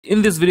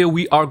In this video,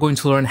 we are going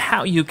to learn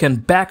how you can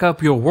back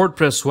up your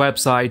WordPress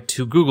website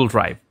to Google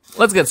Drive.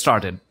 Let's get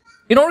started.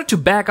 In order to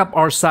back up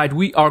our site,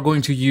 we are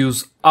going to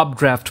use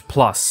Updraft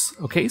Plus.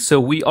 Okay,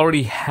 so we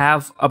already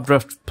have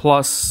Updraft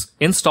Plus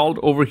installed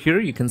over here.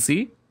 You can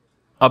see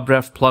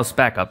Updraft Plus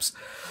Backups.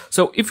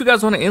 So if you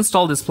guys want to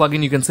install this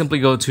plugin, you can simply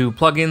go to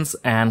Plugins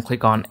and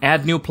click on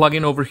Add New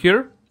Plugin over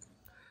here.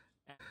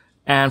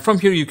 And from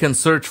here, you can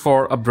search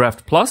for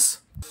Updraft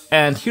Plus.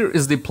 And here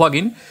is the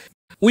plugin.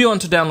 We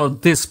want to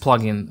download this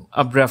plugin,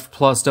 Updraft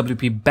Plus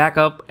WP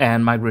Backup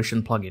and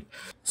Migration plugin.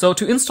 So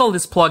to install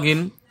this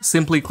plugin,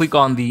 simply click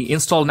on the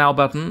Install Now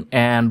button,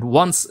 and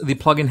once the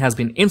plugin has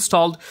been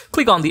installed,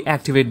 click on the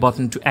Activate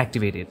button to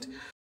activate it.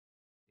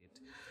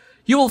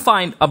 You will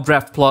find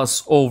Updraft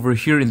Plus over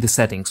here in the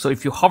settings. So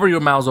if you hover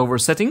your mouse over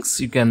settings,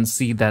 you can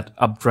see that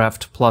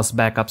Updraft Plus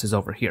Backups is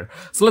over here.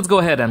 So let's go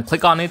ahead and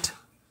click on it.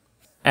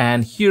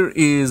 And here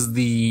is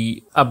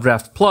the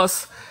Updraft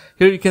Plus.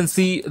 Here you can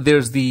see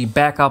there's the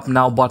Backup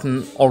Now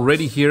button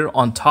already here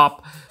on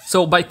top.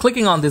 So by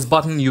clicking on this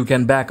button, you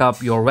can back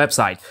up your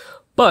website.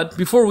 But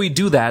before we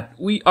do that,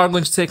 we are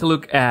going to take a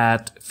look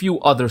at a few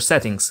other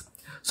settings.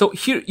 So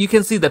here you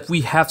can see that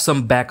we have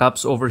some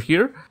backups over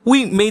here.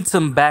 We made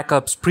some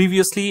backups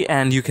previously,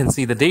 and you can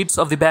see the dates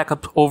of the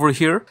backup over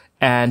here.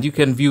 And you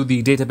can view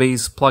the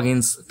database,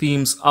 plugins,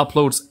 themes,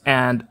 uploads,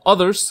 and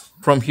others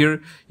from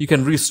here. You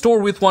can restore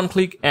with one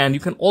click, and you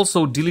can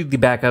also delete the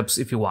backups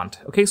if you want.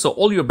 Okay, so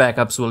all your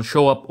backups will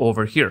show up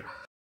over here.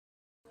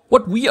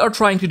 What we are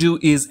trying to do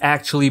is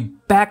actually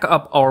back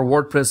up our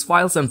WordPress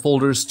files and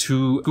folders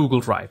to Google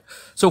Drive.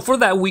 So for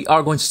that, we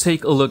are going to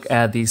take a look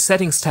at the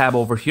Settings tab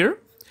over here.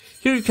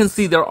 Here you can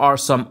see there are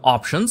some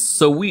options,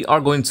 so we are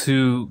going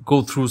to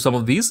go through some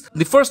of these.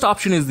 The first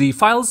option is the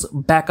Files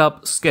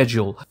Backup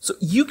Schedule. So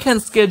you can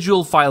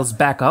schedule files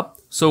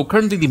backup. So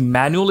currently the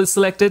manual is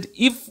selected.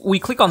 If we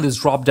click on this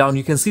drop down,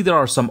 you can see there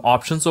are some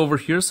options over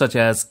here, such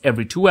as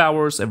every 2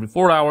 hours, every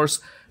 4 hours.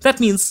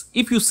 That means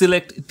if you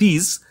select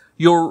these,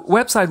 your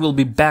website will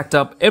be backed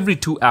up every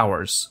 2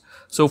 hours.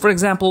 So for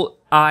example,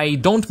 I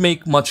don't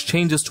make much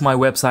changes to my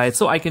website,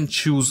 so I can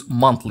choose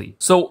monthly.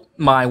 So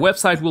my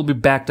website will be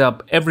backed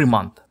up every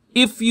month.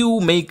 If you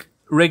make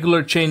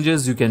regular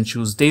changes, you can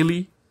choose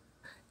daily.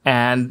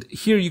 And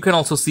here you can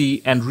also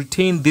see and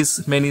retain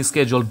this many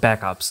scheduled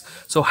backups.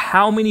 So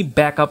how many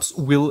backups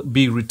will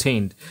be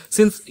retained?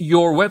 Since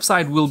your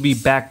website will be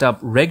backed up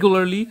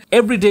regularly,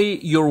 every day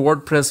your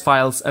WordPress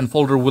files and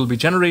folder will be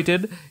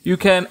generated. You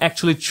can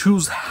actually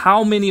choose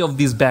how many of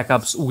these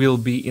backups will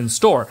be in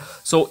store.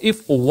 So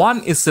if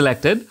one is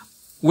selected,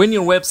 when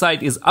your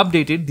website is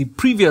updated, the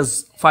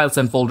previous files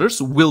and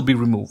folders will be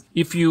removed.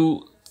 If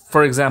you,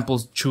 for example,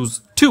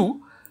 choose 2,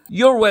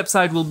 your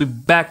website will be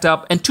backed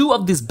up and 2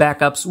 of these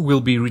backups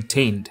will be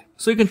retained.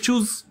 So you can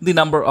choose the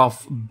number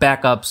of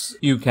backups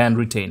you can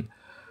retain.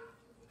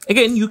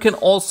 Again, you can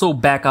also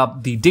back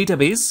up the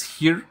database.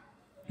 Here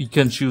you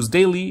can choose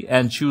daily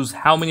and choose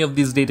how many of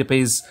these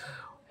database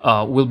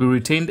will be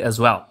retained as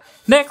well.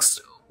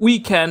 Next, we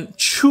can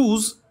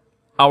choose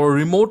our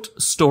remote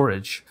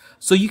storage.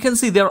 So you can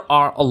see there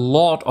are a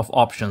lot of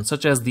options,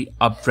 such as the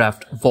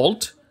Updraft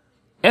Vault,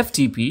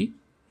 FTP,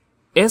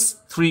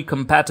 S3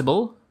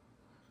 compatible,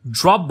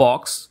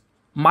 Dropbox,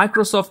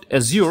 Microsoft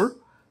Azure,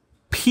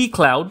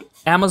 pCloud,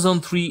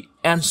 Amazon 3,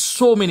 and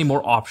so many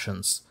more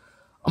options.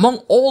 Among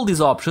all these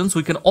options,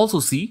 we can also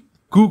see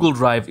Google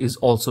Drive is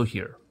also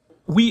here.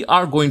 We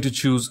are going to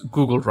choose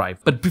Google Drive.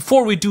 But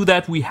before we do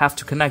that, we have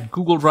to connect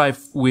Google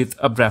Drive with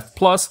Updraft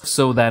Plus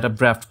so that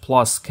Updraft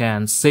Plus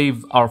can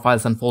save our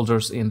files and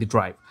folders in the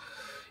drive.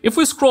 If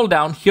we scroll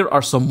down, here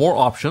are some more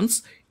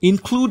options.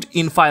 Include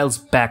in files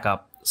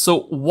backup.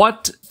 So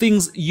what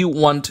things you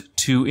want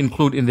to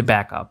include in the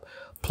backup?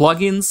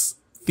 Plugins,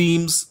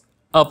 themes,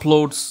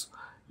 uploads.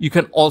 You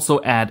can also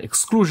add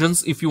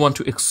exclusions if you want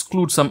to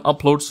exclude some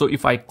uploads. So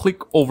if I click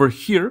over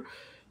here,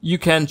 you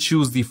can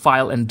choose the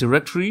file and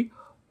directory,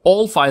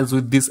 all files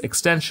with this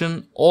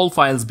extension, all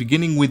files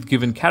beginning with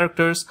given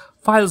characters,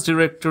 files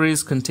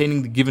directories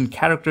containing the given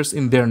characters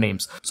in their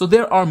names. So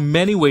there are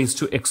many ways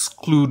to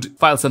exclude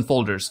files and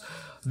folders.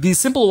 The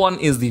simple one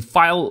is the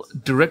file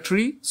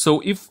directory.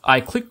 So if I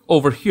click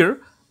over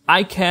here,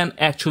 I can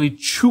actually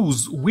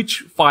choose which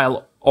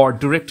file or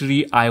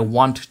directory I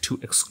want to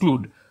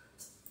exclude.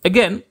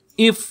 Again,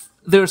 if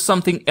there's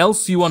something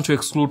else you want to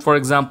exclude, for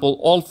example,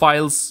 all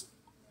files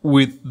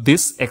with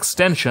this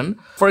extension.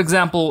 For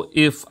example,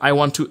 if I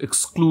want to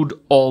exclude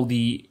all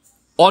the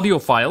audio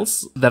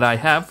files that I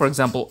have, for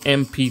example,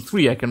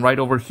 MP3, I can write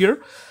over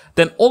here,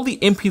 then all the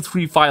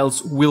MP3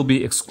 files will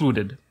be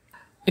excluded.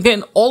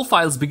 Again, all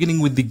files beginning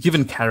with the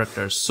given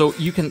characters. So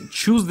you can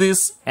choose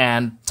this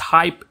and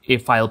type a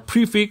file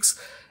prefix,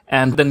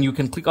 and then you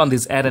can click on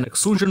this add an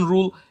exclusion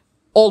rule.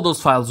 All those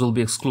files will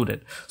be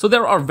excluded. So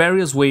there are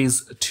various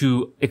ways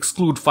to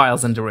exclude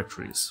files and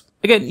directories.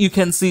 Again, you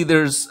can see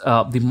there's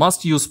the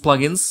must use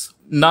plugins.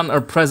 None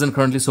are present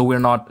currently, so we're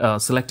not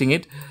selecting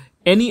it.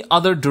 Any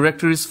other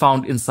directories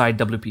found inside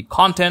WP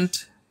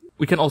content.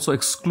 We can also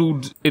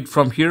exclude it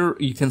from here.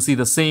 You can see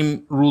the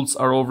same rules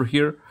are over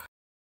here.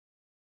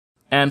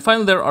 And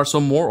finally, there are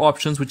some more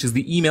options, which is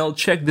the email.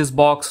 Check this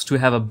box to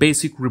have a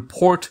basic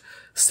report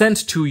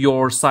sent to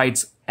your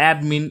site's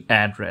admin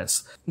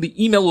address. The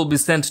email will be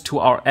sent to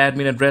our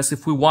admin address.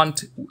 If we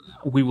want,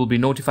 we will be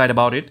notified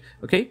about it.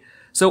 Okay.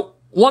 So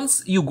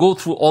once you go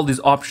through all these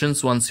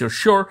options, once you're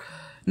sure,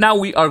 now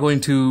we are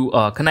going to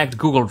connect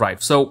Google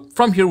Drive. So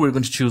from here, we're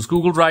going to choose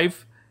Google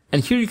Drive.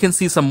 And here you can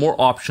see some more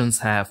options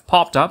have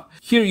popped up.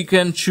 Here you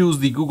can choose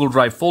the Google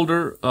Drive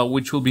folder,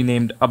 which will be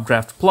named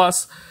Updraft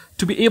Plus.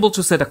 To be able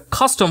to set a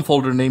custom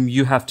folder name,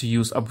 you have to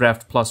use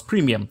Updraft Plus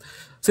Premium.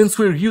 Since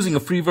we're using a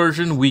free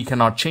version, we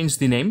cannot change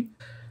the name.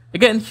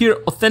 Again, here,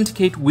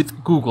 authenticate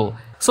with Google.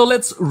 So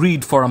let's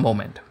read for a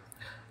moment.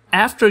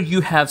 After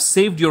you have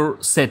saved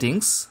your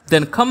settings,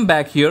 then come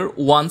back here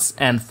once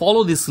and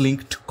follow this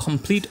link to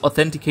complete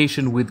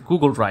authentication with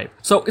Google Drive.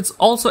 So it's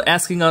also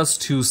asking us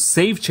to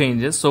save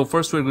changes. So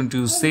first we're going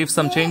to save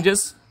some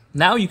changes.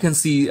 Now you can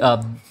see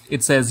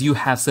it says you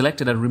have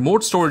selected a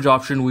remote storage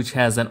option which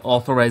has an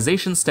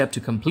authorization step to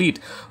complete.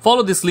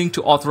 Follow this link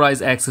to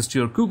authorize access to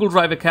your Google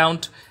Drive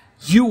account.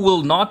 You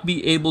will not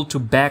be able to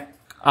back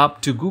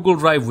up to Google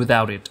Drive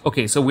without it.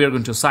 Okay, so we are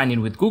going to sign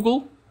in with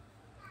Google.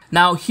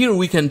 Now here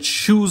we can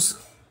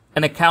choose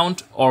an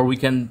account or we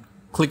can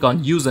click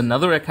on use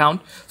another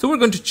account. So we're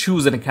going to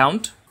choose an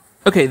account.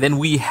 Okay, then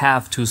we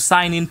have to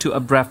sign in to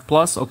Updraft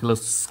Plus. Okay,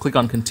 let's click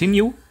on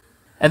continue.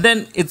 And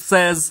then it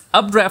says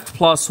Updraft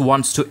Plus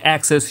wants to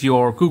access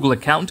your Google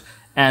account.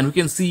 And we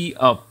can see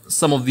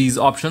some of these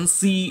options.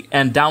 See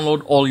and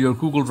download all your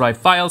Google Drive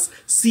files.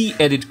 See,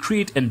 edit,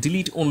 create, and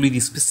delete only the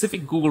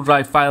specific Google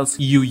Drive files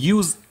you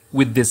use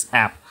with this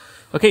app.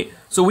 Okay,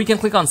 so we can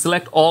click on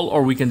select all,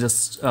 or we can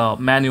just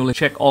manually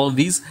check all of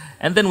these,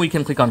 and then we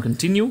can click on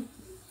continue.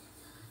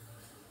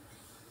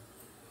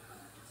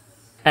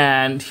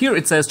 And here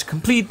it says to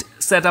complete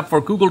setup for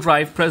Google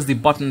Drive, press the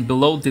button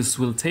below. This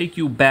will take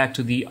you back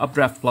to the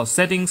Updraft Plus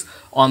settings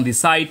on the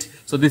site.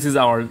 So this is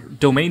our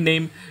domain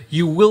name.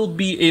 You will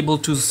be able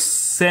to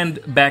send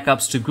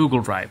backups to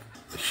Google Drive.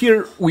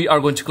 Here we are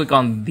going to click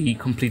on the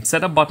complete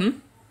setup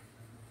button.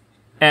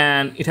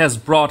 And it has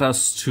brought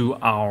us to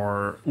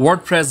our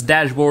WordPress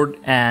dashboard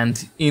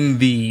and in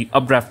the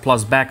Updraft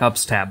Plus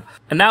Backups tab.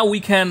 And now we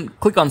can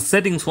click on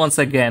settings once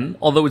again,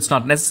 although it's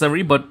not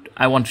necessary, but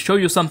I want to show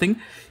you something.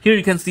 Here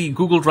you can see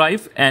Google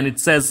Drive and it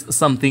says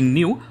something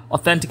new.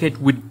 Authenticate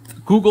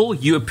with Google.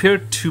 You appear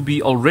to be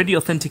already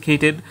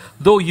authenticated,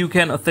 though you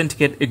can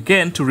authenticate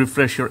again to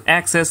refresh your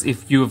access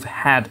if you've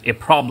had a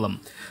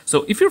problem.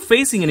 So if you're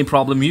facing any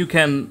problem, you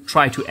can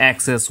try to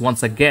access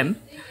once again.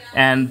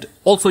 And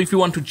also, if you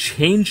want to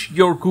change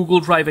your Google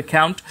Drive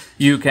account,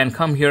 you can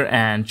come here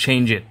and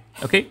change it.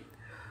 Okay.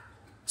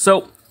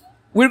 So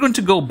we're going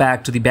to go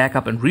back to the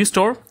backup and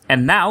restore.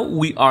 And now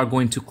we are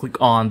going to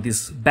click on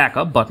this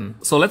backup button.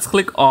 So let's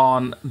click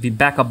on the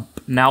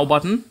backup now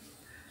button.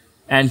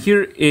 And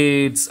here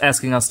it's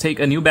asking us take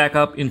a new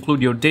backup,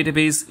 include your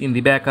database in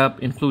the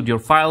backup, include your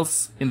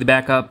files in the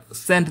backup,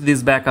 send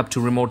this backup to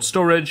remote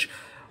storage,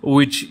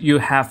 which you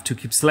have to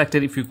keep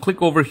selected. If you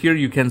click over here,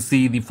 you can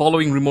see the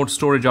following remote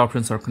storage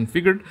options are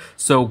configured.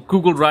 So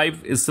Google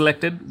Drive is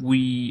selected.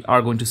 We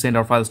are going to send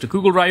our files to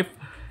Google Drive.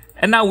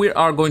 And now we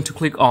are going to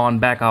click on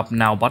Backup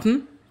Now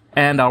button.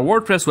 And our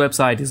WordPress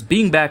website is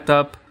being backed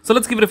up. So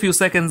let's give it a few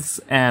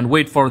seconds and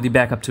wait for the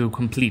backup to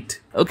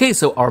complete. Okay,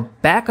 so our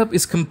backup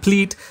is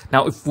complete.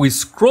 Now if we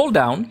scroll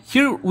down,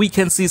 here we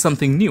can see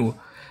something new.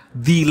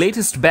 The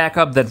latest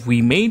backup that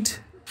we made.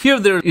 Here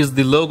there is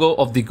the logo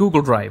of the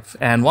Google Drive,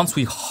 and once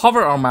we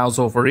hover our mouse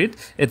over it,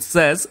 it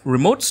says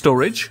Remote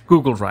Storage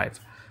Google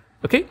Drive.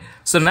 Okay,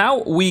 so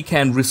now we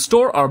can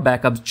restore our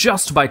backup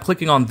just by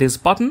clicking on this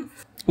button.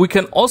 We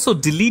can also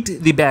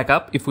delete the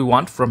backup if we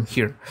want from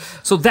here.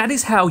 So that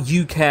is how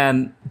you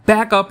can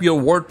back up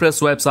your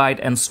WordPress website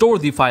and store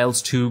the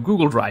files to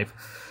Google Drive.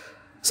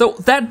 So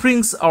that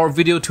brings our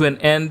video to an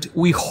end.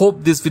 We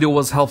hope this video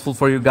was helpful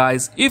for you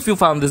guys. If you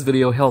found this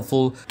video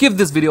helpful, give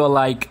this video a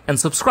like and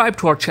subscribe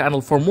to our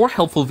channel for more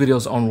helpful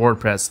videos on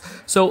WordPress.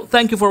 So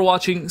thank you for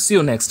watching. See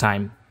you next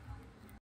time.